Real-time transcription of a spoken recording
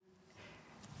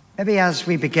Maybe as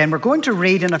we begin, we're going to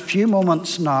read in a few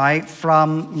moments now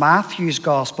from Matthew's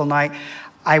Gospel. Now,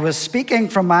 I was speaking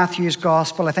from Matthew's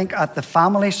Gospel, I think, at the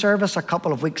family service a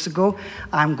couple of weeks ago.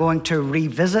 I'm going to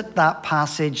revisit that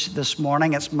passage this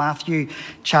morning. It's Matthew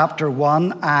chapter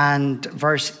 1 and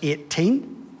verse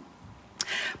 18.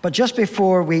 But just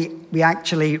before we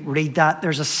actually read that,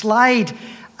 there's a slide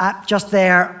just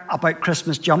there about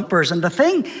Christmas jumpers. And the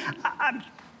thing,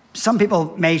 some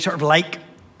people may sort of like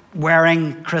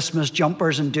wearing Christmas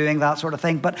jumpers and doing that sort of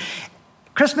thing, but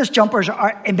Christmas jumpers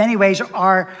are, in many ways,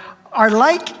 are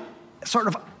like sort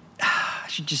of,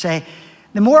 should you say,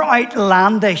 the more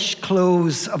outlandish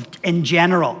clothes in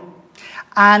general.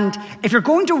 And if you're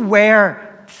going to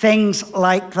wear things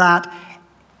like that,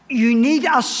 you need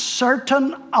a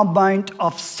certain amount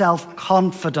of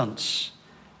self-confidence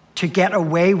to get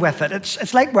away with it.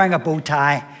 It's like wearing a bow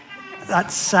tie.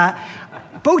 That's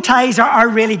bow ties are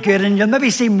really good, and you'll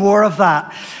maybe see more of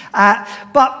that.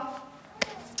 But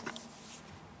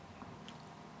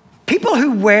people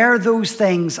who wear those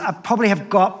things probably have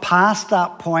got past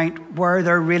that point where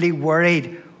they're really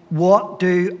worried, what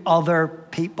do other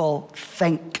people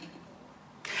think?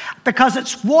 Because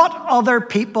it's what other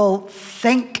people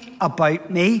think about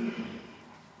me.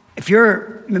 If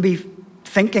you're maybe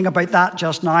thinking about that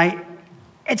just now,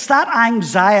 it's that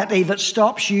anxiety that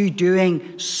stops you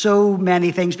doing so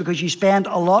many things, because you spend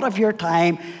a lot of your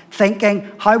time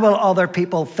thinking, how will other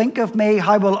people think of me?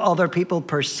 How will other people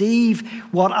perceive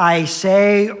what I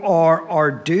say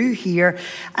or do here?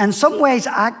 In some ways,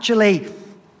 actually,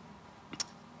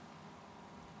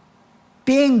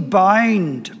 being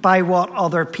bound by what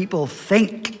other people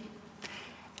think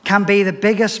can be the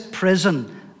biggest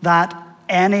prison that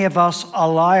any of us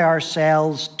allow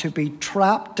ourselves to be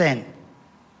trapped in.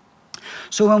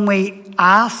 So when we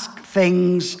ask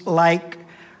things like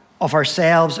of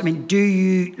ourselves, do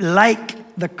you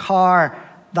like the car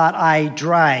that I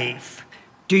drive?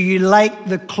 Do you like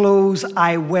the clothes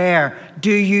I wear?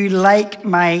 Do you like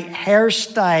my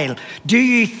hairstyle? Do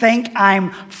you think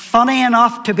I'm funny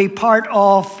enough to be part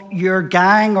of your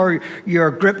gang or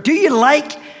your group? Do you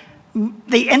like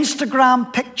the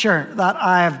Instagram picture that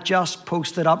I have just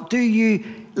posted up? Do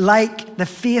you like the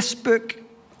Facebook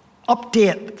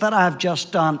update that I've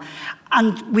just done?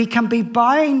 And we can be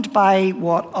bound by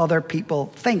what other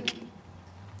people think.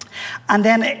 And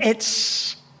then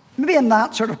it's maybe in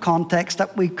that sort of context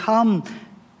that we come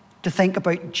to think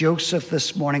about Joseph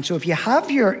this morning. So if you have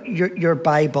your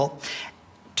Bible,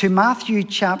 to Matthew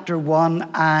chapter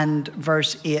 1 and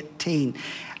verse 18.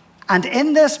 And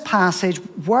in this passage,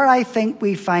 where I think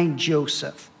we find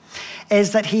Joseph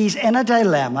is that he's in a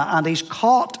dilemma, and he's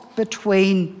caught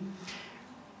between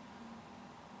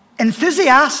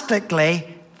enthusiastically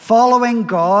following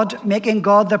God, making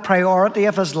God the priority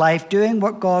of his life, doing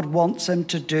what God wants him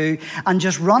to do, and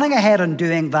just running ahead and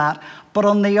doing that. But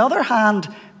on the other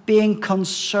hand, being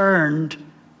concerned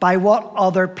by what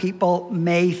other people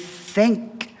may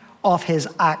think of his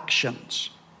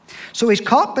actions. So he's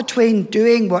caught between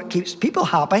doing what keeps people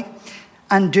happy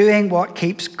and doing what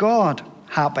keeps God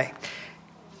happy.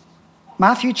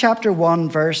 Matthew chapter 1,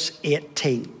 verse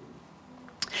 18.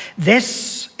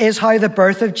 This is how the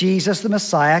birth of Jesus the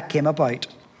Messiah came about.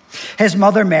 His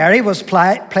mother Mary was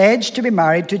pledged to be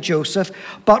married to Joseph,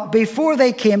 but before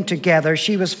they came together,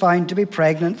 she was found to be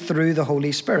pregnant through the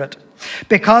Holy Spirit.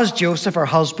 Because Joseph, her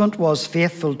husband, was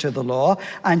faithful to the law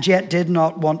and yet did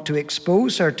not want to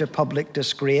expose her to public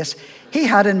disgrace, he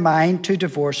had in mind to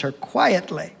divorce her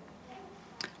quietly.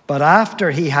 But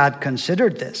after he had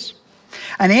considered this,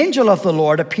 an angel of the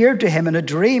Lord appeared to him in a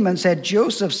dream and said,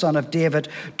 Joseph, son of David,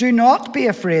 do not be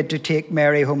afraid to take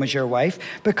Mary home as your wife,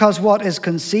 because what is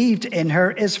conceived in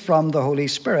her is from the Holy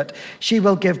Spirit. She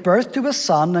will give birth to a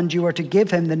son, and you are to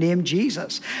give him the name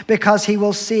Jesus, because he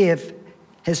will save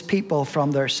his people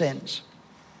from their sins.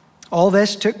 All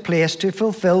this took place to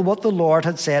fulfill what the Lord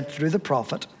had said through the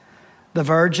prophet. The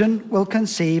virgin will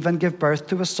conceive and give birth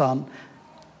to a son,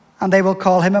 and they will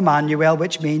call him Emmanuel,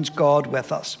 which means God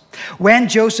with us. When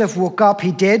Joseph woke up,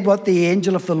 he did what the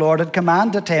angel of the Lord had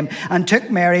commanded him and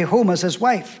took Mary home as his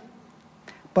wife.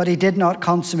 But he did not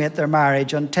consummate their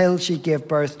marriage until she gave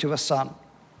birth to a son.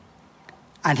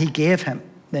 And he gave him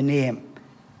the name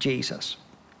Jesus.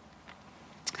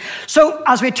 So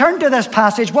as we turn to this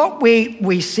passage, what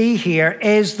we see here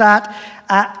is that,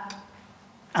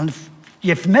 and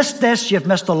you've missed this, you've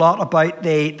missed a lot about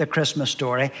the Christmas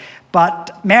story,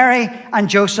 but Mary and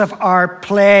Joseph are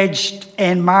pledged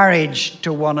in marriage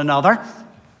to one another.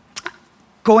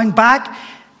 Going back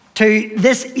to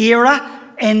this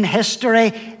era in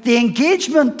history, the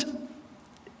engagement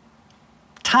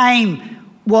time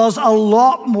was a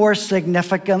lot more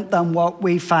significant than what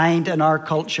we find in our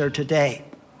culture today.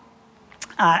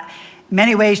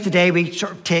 Many ways today we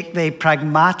sort of take the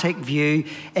pragmatic view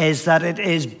is that it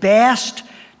is best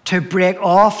to break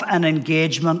off an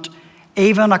engagement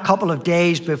even a couple of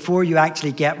days before you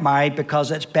actually get married,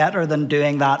 because it's better than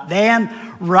doing that then,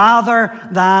 rather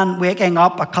than waking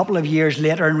up a couple of years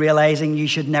later and realizing you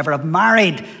should never have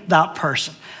married that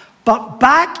person. But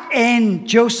back in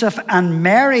Joseph and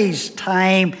Mary's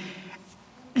time,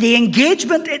 the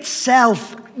engagement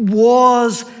itself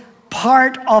was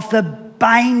part of the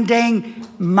binding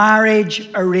marriage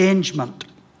arrangement.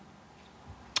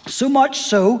 So much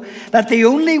so that the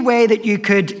only way that you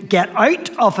could get out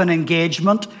of an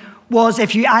engagement was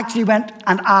if you actually went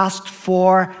and asked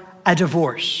for a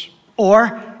divorce,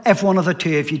 or if one of the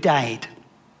two of you died.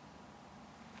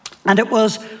 And it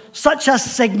was such a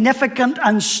significant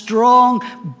and strong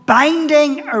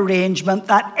binding arrangement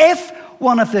that if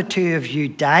one of the two of you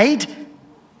died,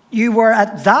 you were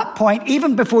at that point,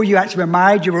 even before you actually were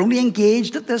married, you were only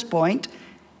engaged at this point,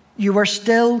 you were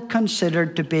still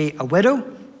considered to be a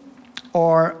widow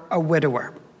or a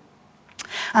widower.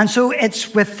 And so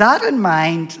it's with that in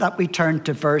mind that we turn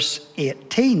to verse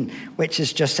 18, which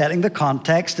is just setting the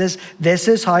context. This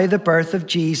is how the birth of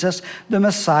Jesus, the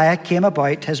Messiah, came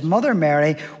about. His mother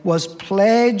Mary was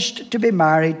pledged to be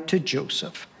married to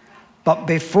Joseph. But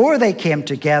before they came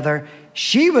together,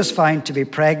 she was found to be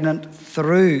pregnant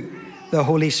through the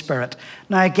Holy Spirit.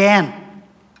 Now again,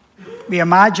 we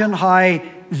imagine how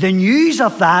the news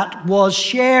of that was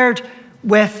shared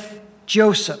with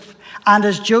Joseph. And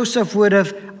as Joseph would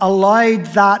have allowed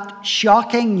that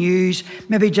shocking news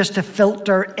maybe just to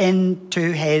filter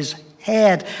into his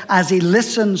head as he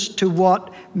listens to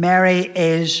what Mary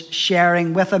is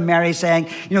sharing with him. Mary saying,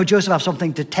 Joseph, I have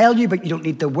something to tell you, but you don't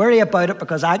need to worry about it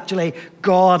because actually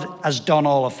God has done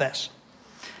all of this.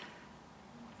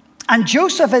 And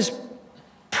Joseph is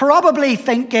probably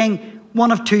thinking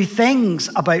one of two things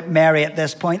about Mary at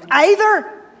this point.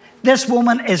 Either this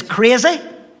woman is crazy,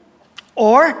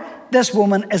 or this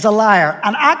woman is a liar.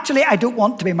 And actually, I don't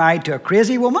want to be married to a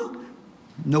crazy woman.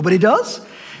 Nobody does.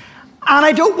 And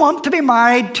I don't want to be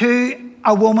married to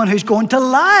a woman who's going to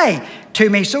lie to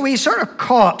me. So he's sort of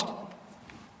caught.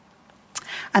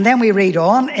 And then we read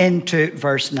on into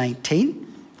verse 19.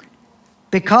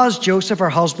 Because Joseph, her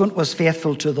husband, was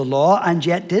faithful to the law and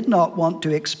yet did not want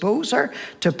to expose her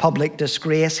to public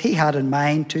disgrace, he had in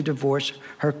mind to divorce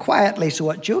her quietly. So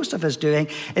what Joseph is doing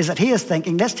is that he is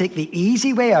thinking, let's take the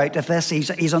easy way out of this.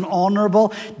 He's an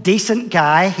honorable, decent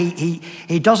guy.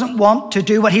 He doesn't want to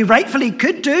do what he rightfully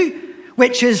could do,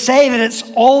 which is say that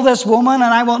it's all this woman and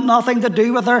I want nothing to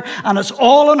do with her and it's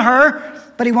all on her.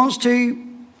 But he wants to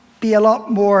be a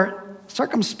lot more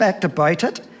circumspect about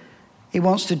it. He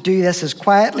wants to do this as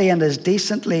quietly and as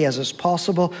decently as is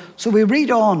possible. So we read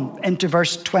on into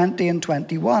verse 20 and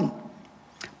 21.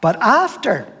 But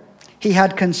after he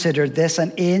had considered this,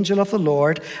 an angel of the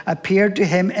Lord appeared to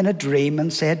him in a dream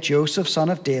and said, Joseph, son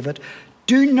of David,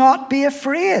 do not be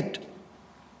afraid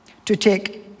to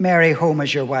take Mary home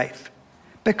as your wife,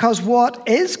 because what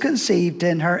is conceived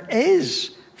in her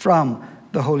is from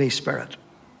the Holy Spirit.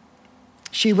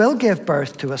 She will give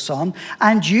birth to a son,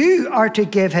 and you are to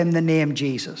give him the name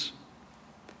Jesus,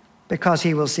 because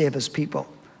he will save his people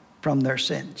from their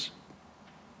sins.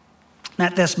 And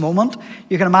at this moment,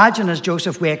 you can imagine as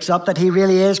Joseph wakes up that he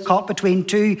really is caught between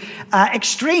two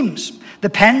extremes. The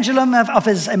pendulum of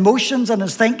his emotions and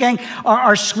his thinking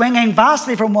are swinging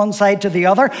vastly from one side to the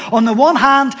other. On the one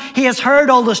hand, he has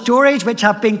heard all the stories which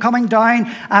have been coming down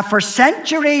for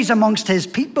centuries amongst his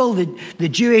people, the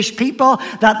Jewish people,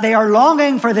 that they are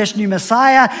longing for this new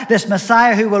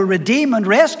Messiah who will redeem and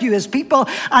rescue his people.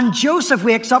 And Joseph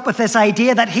wakes up with this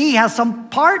idea that he has some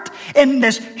part in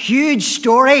this huge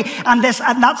story, and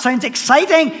that sounds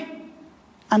exciting.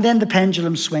 And then the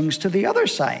pendulum swings to the other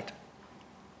side,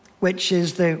 which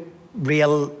is the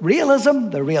realism,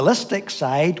 the realistic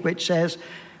side, which says,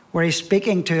 where he's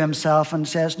speaking to himself and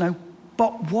says, now,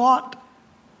 but what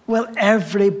will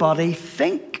everybody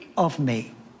think of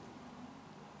me?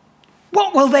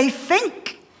 What will they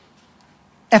think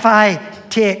if I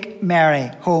take Mary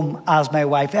home as my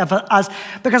wife?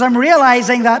 Because I'm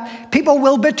realizing that people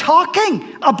will be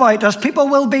talking about us. People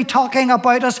will be talking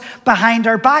about us behind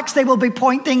our backs. They will be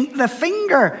pointing the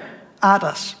finger at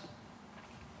us.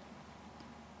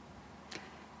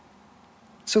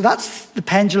 So that's the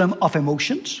pendulum of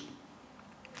emotions.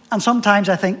 And sometimes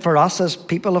I think for us as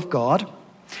people of God,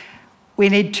 we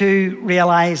need to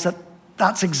realize that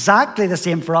that's exactly the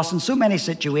same for us in so many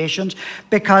situations,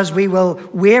 because we will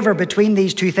waver between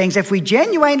these two things. If we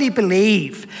genuinely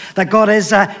believe that God is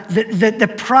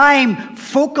the prime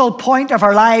focal point of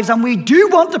our lives, and we do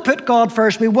want to put God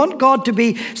first, we want God to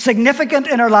be significant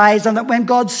in our lives, and that when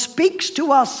God speaks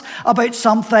to us about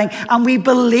something, and we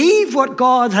believe what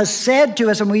God has said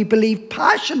to us, and we believe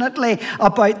passionately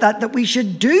about that we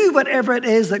should do whatever it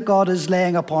is that God is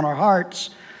laying upon our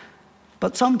hearts.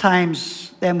 But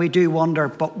sometimes then we do wonder,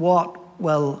 but what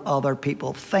will other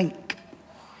people think?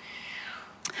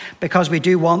 Because we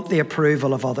do want the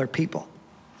approval of other people.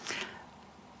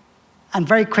 And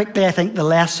very quickly, I think the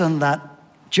lesson that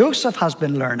Joseph has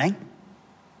been learning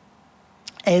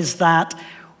is that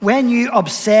when you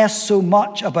obsess so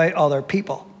much about other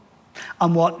people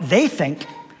and what they think,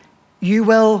 you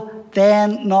will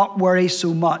then not worry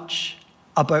so much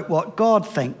about what God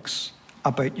thinks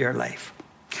about your life.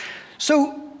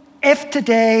 So if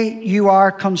today you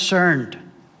are concerned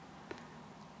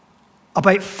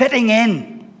about fitting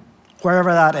in,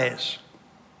 wherever that is,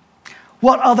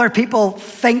 what other people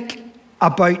think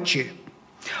about you,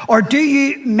 or do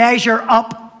you measure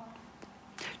up,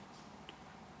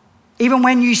 even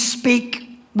when you speak,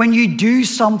 when you do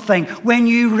something, when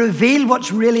you reveal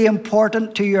what's really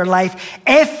important to your life,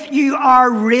 if you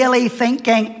are really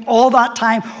thinking all that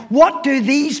time, what do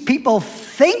these people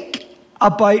think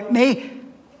about me?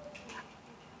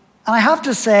 And I have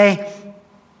to say,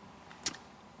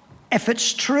 if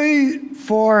it's true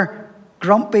for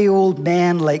grumpy old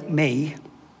men like me,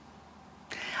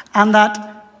 and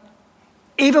that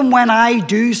even when I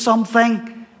do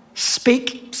something,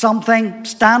 speak something,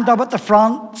 stand up at the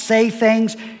front, say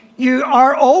things, you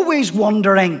are always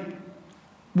wondering,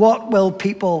 what will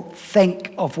people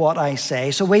think of what I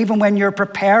say? So even when you're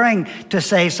preparing to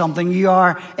say something, you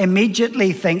are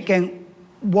immediately thinking,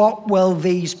 what will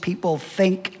these people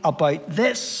think about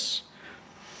this?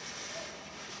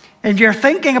 If you're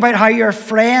thinking about how your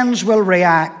friends will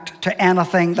react to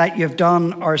anything that you've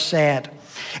done or said,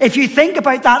 if you think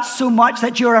about that so much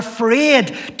that you're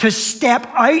afraid to step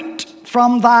out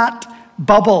from that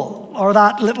bubble or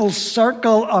that little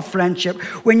circle of friendship,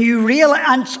 when you realize,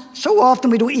 and so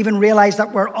often we don't even realize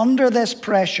that we're under this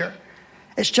pressure.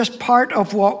 It's just part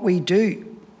of what we do.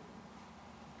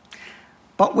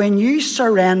 But when you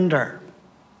surrender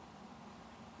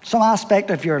some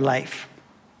aspect of your life,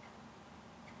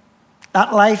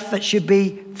 that life that should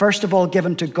be, first of all,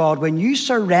 given to God, when you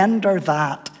surrender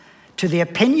that to the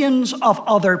opinions of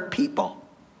other people,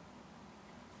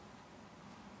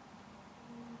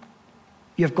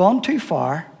 you've gone too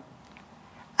far,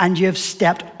 and you've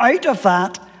stepped out of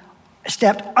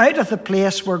the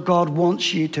place where God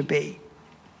wants you to be.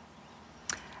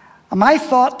 And my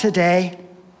thought today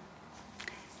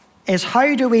is,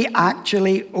 how do we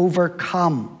actually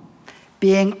overcome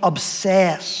being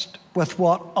obsessed with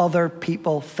what other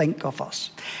people think of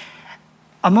us?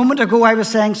 A moment ago, I was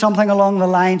saying something along the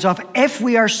lines of, if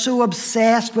we are so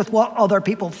obsessed with what other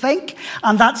people think,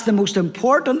 and that's the most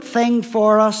important thing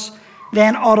for us,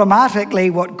 then automatically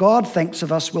what God thinks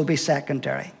of us will be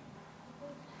secondary.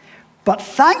 But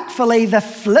thankfully, the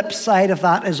flip side of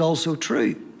that is also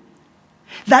true.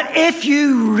 That if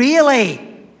you really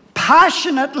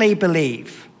passionately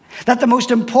believe that the most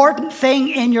important thing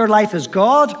in your life is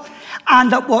God,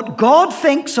 and that what God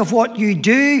thinks of what you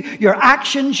do, your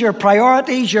actions, your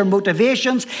priorities, your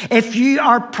motivations, if you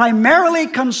are primarily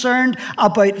concerned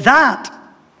about that,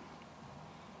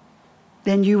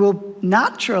 then you will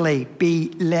naturally be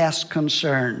less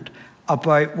concerned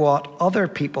about what other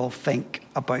people think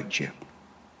about you.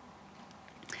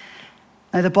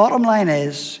 Now, the bottom line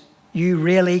is, you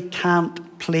really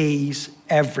can't please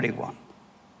everyone.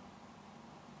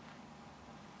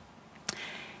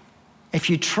 If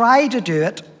you try to do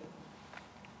it,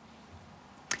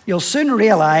 you'll soon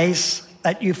realize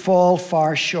that you fall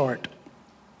far short.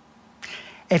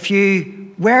 If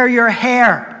you wear your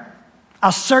hair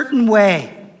a certain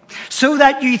way so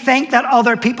that you think that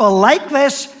other people like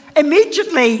this,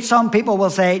 immediately some people will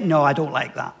say, no, I don't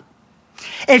like that.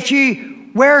 If you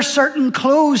wear certain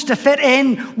clothes to fit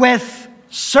in with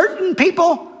certain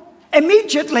people,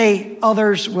 immediately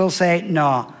others will say,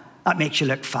 no, that makes you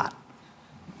look fat.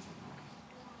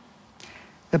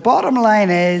 The bottom line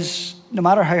is, no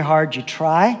matter how hard you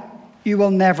try, you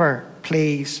will never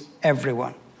please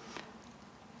everyone.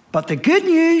 But the good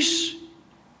news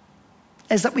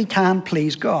is that we can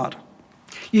please God.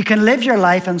 You can live your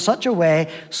life in such a way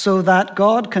so that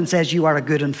God can say, you are a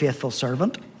good and faithful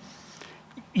servant.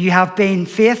 You have been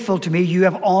faithful to me. You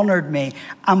have honored me.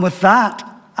 And with that,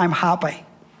 I'm happy.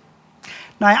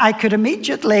 Now, I could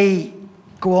immediately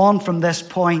go on from this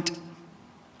point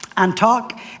and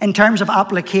talk in terms of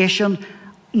application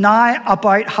now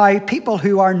about how people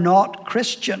who are not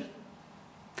Christian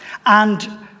and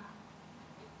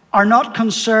are not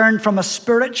concerned from a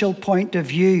spiritual point of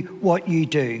view what you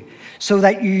do, so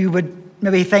that you would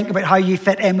maybe think about how you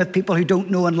fit in with people who don't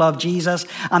know and love Jesus,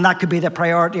 and that could be the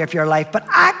priority of your life. But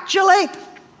actually,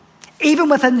 even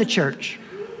within the church,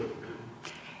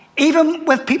 even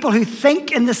with people who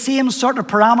think in the same sort of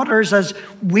parameters as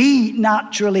we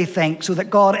naturally think, so that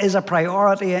God is a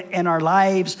priority in our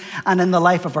lives and in the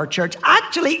life of our church,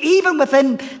 actually, even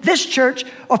within this church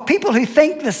of people who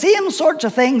think the same sorts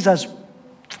of things as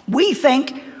we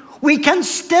think, we can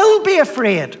still be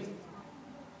afraid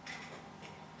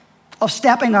of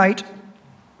stepping out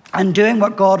and doing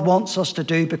what God wants us to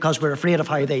do because we're afraid of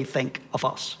how they think of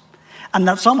us. And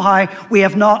that somehow we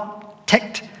have not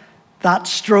ticked that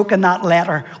stroke in that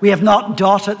letter. We have not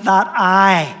dotted that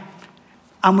I.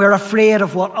 And we're afraid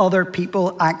of what other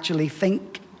people actually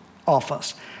think of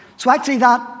us. So actually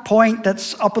that point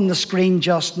that's up on the screen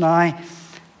just now,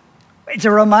 it's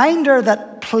a reminder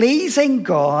that pleasing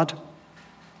God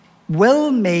will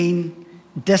mean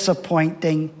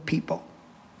disappointing people.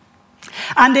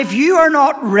 And if you are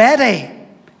not ready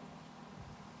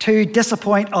to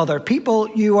disappoint other people,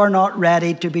 you are not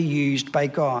ready to be used by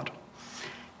God.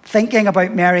 Thinking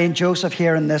about Mary and Joseph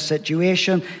here in this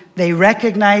situation, they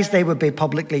recognized they would be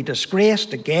publicly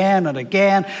disgraced again and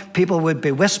again. People would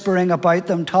be whispering about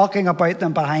them, talking about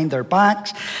them behind their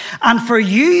backs. And for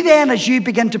you then, as you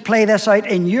begin to play this out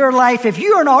in your life, if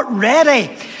you are not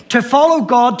ready to follow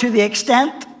God to the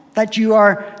extent that you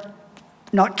are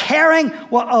not caring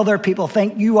what other people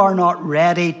think, you are not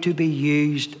ready to be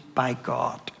used by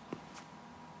God.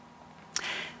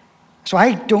 So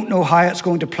I don't know how it's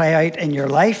going to play out in your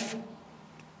life.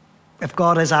 If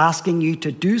God is asking you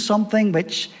to do something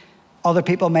which other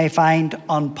people may find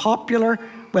unpopular,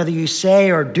 whether you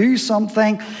say or do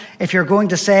something, if you're going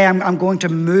to say, I'm going to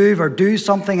move or do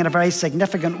something in a very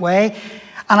significant way,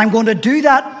 and I'm going to do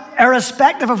that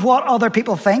irrespective of what other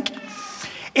people think,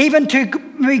 even to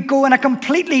go in a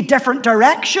completely different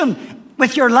direction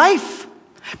with your life,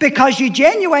 because you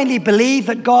genuinely believe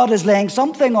that God is laying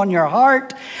something on your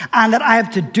heart and that I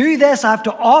have to do this, I have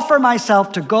to offer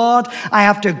myself to God, I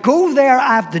have to go there,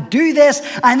 I have to do this.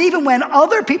 And even when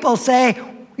other people say,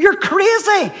 you're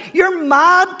crazy, you're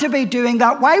mad to be doing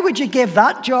that, why would you give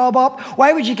that job up?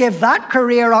 Why would you give that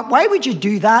career up? Why would you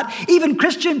do that? Even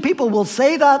Christian people will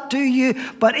say that to you.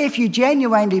 But if you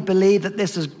genuinely believe that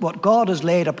this is what God has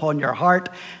laid upon your heart,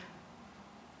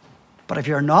 but if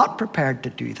you're not prepared to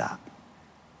do that,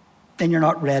 then you're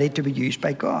not ready to be used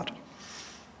by God.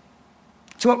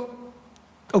 So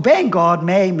obeying God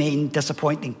may mean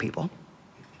disappointing people,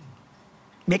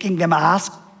 making them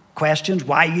ask questions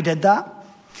why you did that.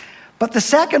 But the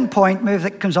second point, maybe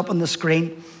that comes up on the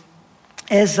screen,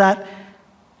 is that,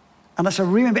 and it's a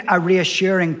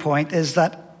reassuring point, is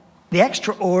that the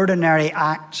extraordinary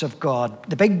acts of God,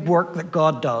 the big work that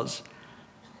God does,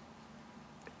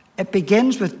 it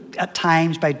begins with, at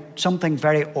times, by something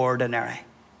very ordinary.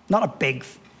 Not a big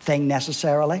thing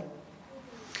necessarily.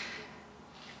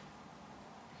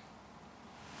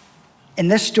 In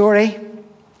this story,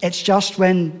 it's just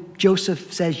when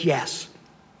Joseph says, yes,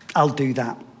 I'll do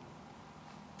that.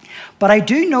 But I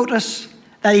do notice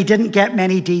that he didn't get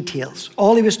many details.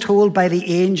 All he was told by the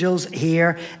angels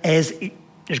here is,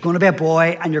 there's going to be a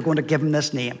boy and you're going to give him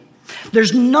this name.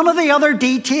 There's none of the other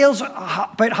details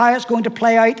about how it's going to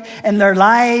play out in their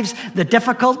lives, the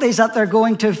difficulties that they're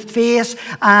going to face,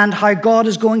 and how God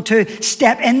is going to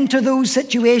step into those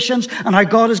situations, and how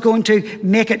God is going to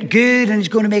make it good, and he's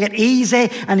going to make it easy,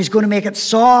 and he's going to make it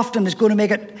soft, and he's going to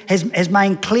make it his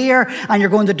mind clear, and you're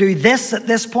going to do this at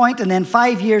this point, and then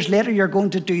 5 years later you're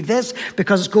going to do this,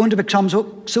 because it's going to become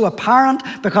so apparent,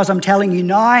 because I'm telling you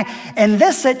now. In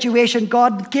this situation,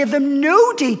 God gave them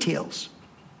no details.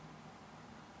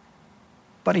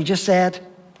 But he just said,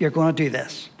 you're going to do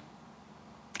this.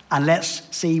 And let's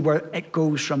see where it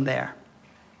goes from there.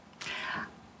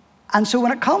 And so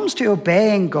when it comes to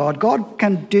obeying God, God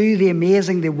can do the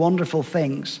amazing, the wonderful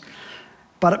things.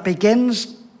 But it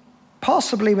begins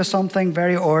possibly with something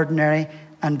very ordinary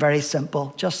and very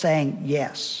simple, just saying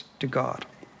yes to God.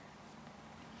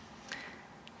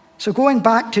 So going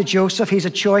back to Joseph, he's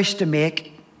a choice to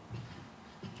make.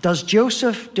 Does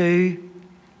Joseph do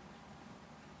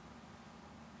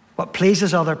what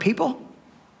pleases other people?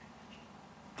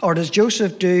 Or does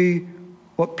Joseph do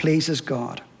what pleases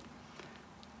God?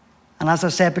 And as I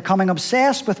said, becoming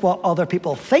obsessed with what other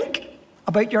people think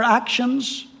about your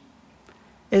actions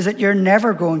is that you're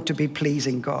never going to be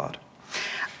pleasing God.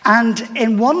 And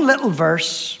in one little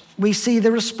verse, we see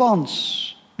the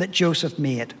response that Joseph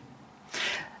made.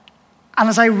 And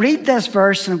as I read this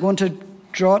verse, and I'm going to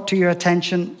draw it to your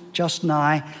attention just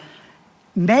now,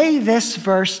 may this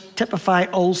verse typify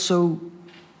also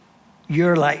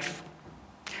your life,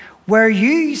 where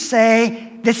you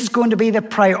say, this is going to be the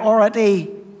priority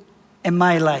in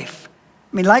my life.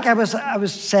 I mean, like I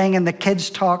was saying in the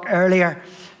kids' talk earlier,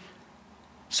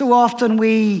 so often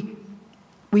we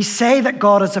say that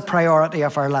God is the priority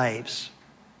of our lives.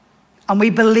 And we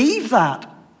believe that,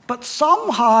 but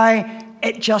somehow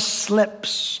it just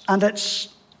slips and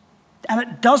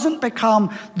it doesn't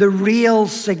become the real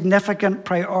significant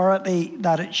priority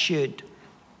that it should.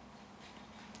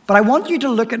 But I want you to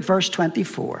look at verse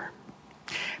 24,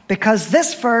 because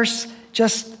this verse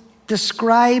just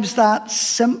describes that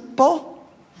simple,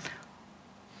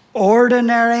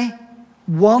 ordinary,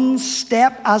 one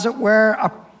step, as it were,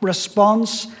 a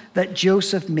response that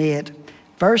Joseph made.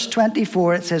 Verse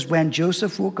 24, it says, when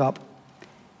Joseph woke up,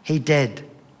 he did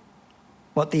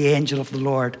what the angel of the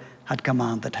Lord had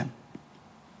commanded him.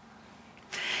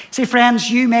 See,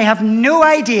 friends, you may have no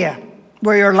idea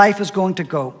where your life is going to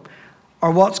go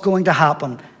or what's going to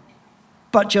happen,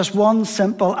 but just one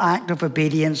simple act of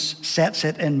obedience sets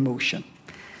it in motion.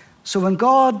 So when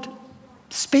God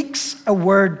speaks a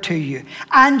word to you,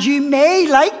 and you may,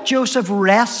 like Joseph,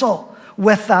 wrestle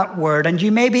with that word, and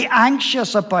you may be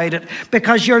anxious about it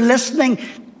because you're listening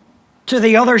to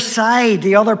the other side,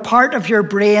 the other part of your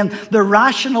brain, the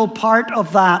rational part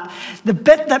of that, the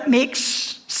bit that makes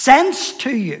sense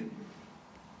to you.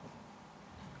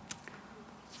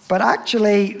 But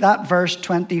actually, that verse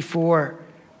 24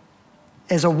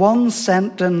 is a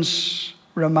one-sentence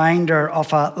reminder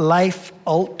of a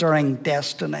life-altering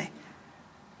destiny,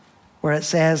 where it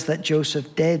says that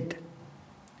Joseph did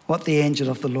what the angel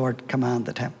of the Lord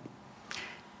commanded him.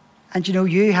 And you know,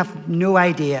 you have no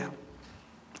idea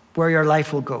where your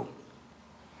life will go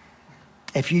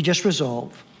if you just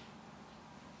resolve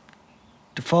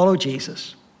to follow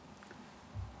Jesus,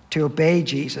 to obey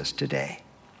Jesus today.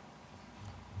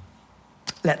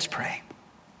 Let's pray.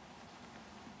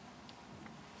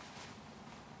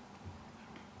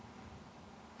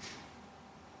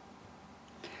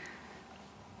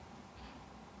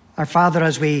 Our Father,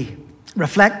 as we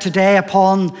reflect today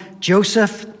upon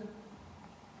Joseph,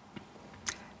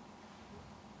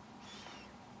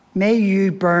 may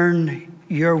you burn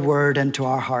your word into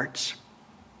our hearts.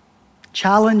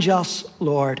 Challenge us,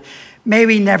 Lord. May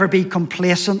we never be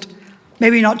complacent. May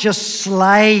we not just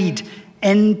slide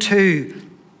into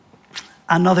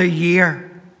another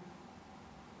year.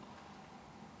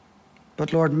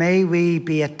 But Lord, may we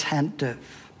be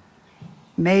attentive.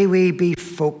 May we be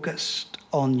focused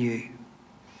on you,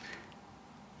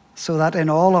 so that in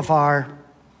all of our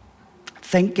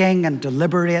thinking and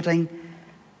deliberating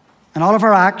and all of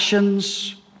our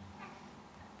actions,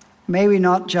 may we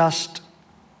not just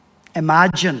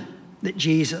imagine that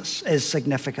Jesus is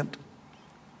significant,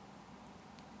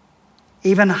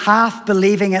 even half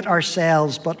believing it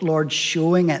ourselves, but Lord,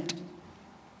 showing it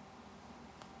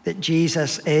that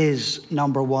Jesus is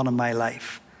number one in my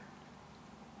life,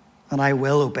 and I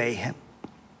will obey him.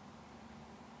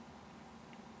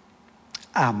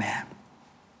 Amen.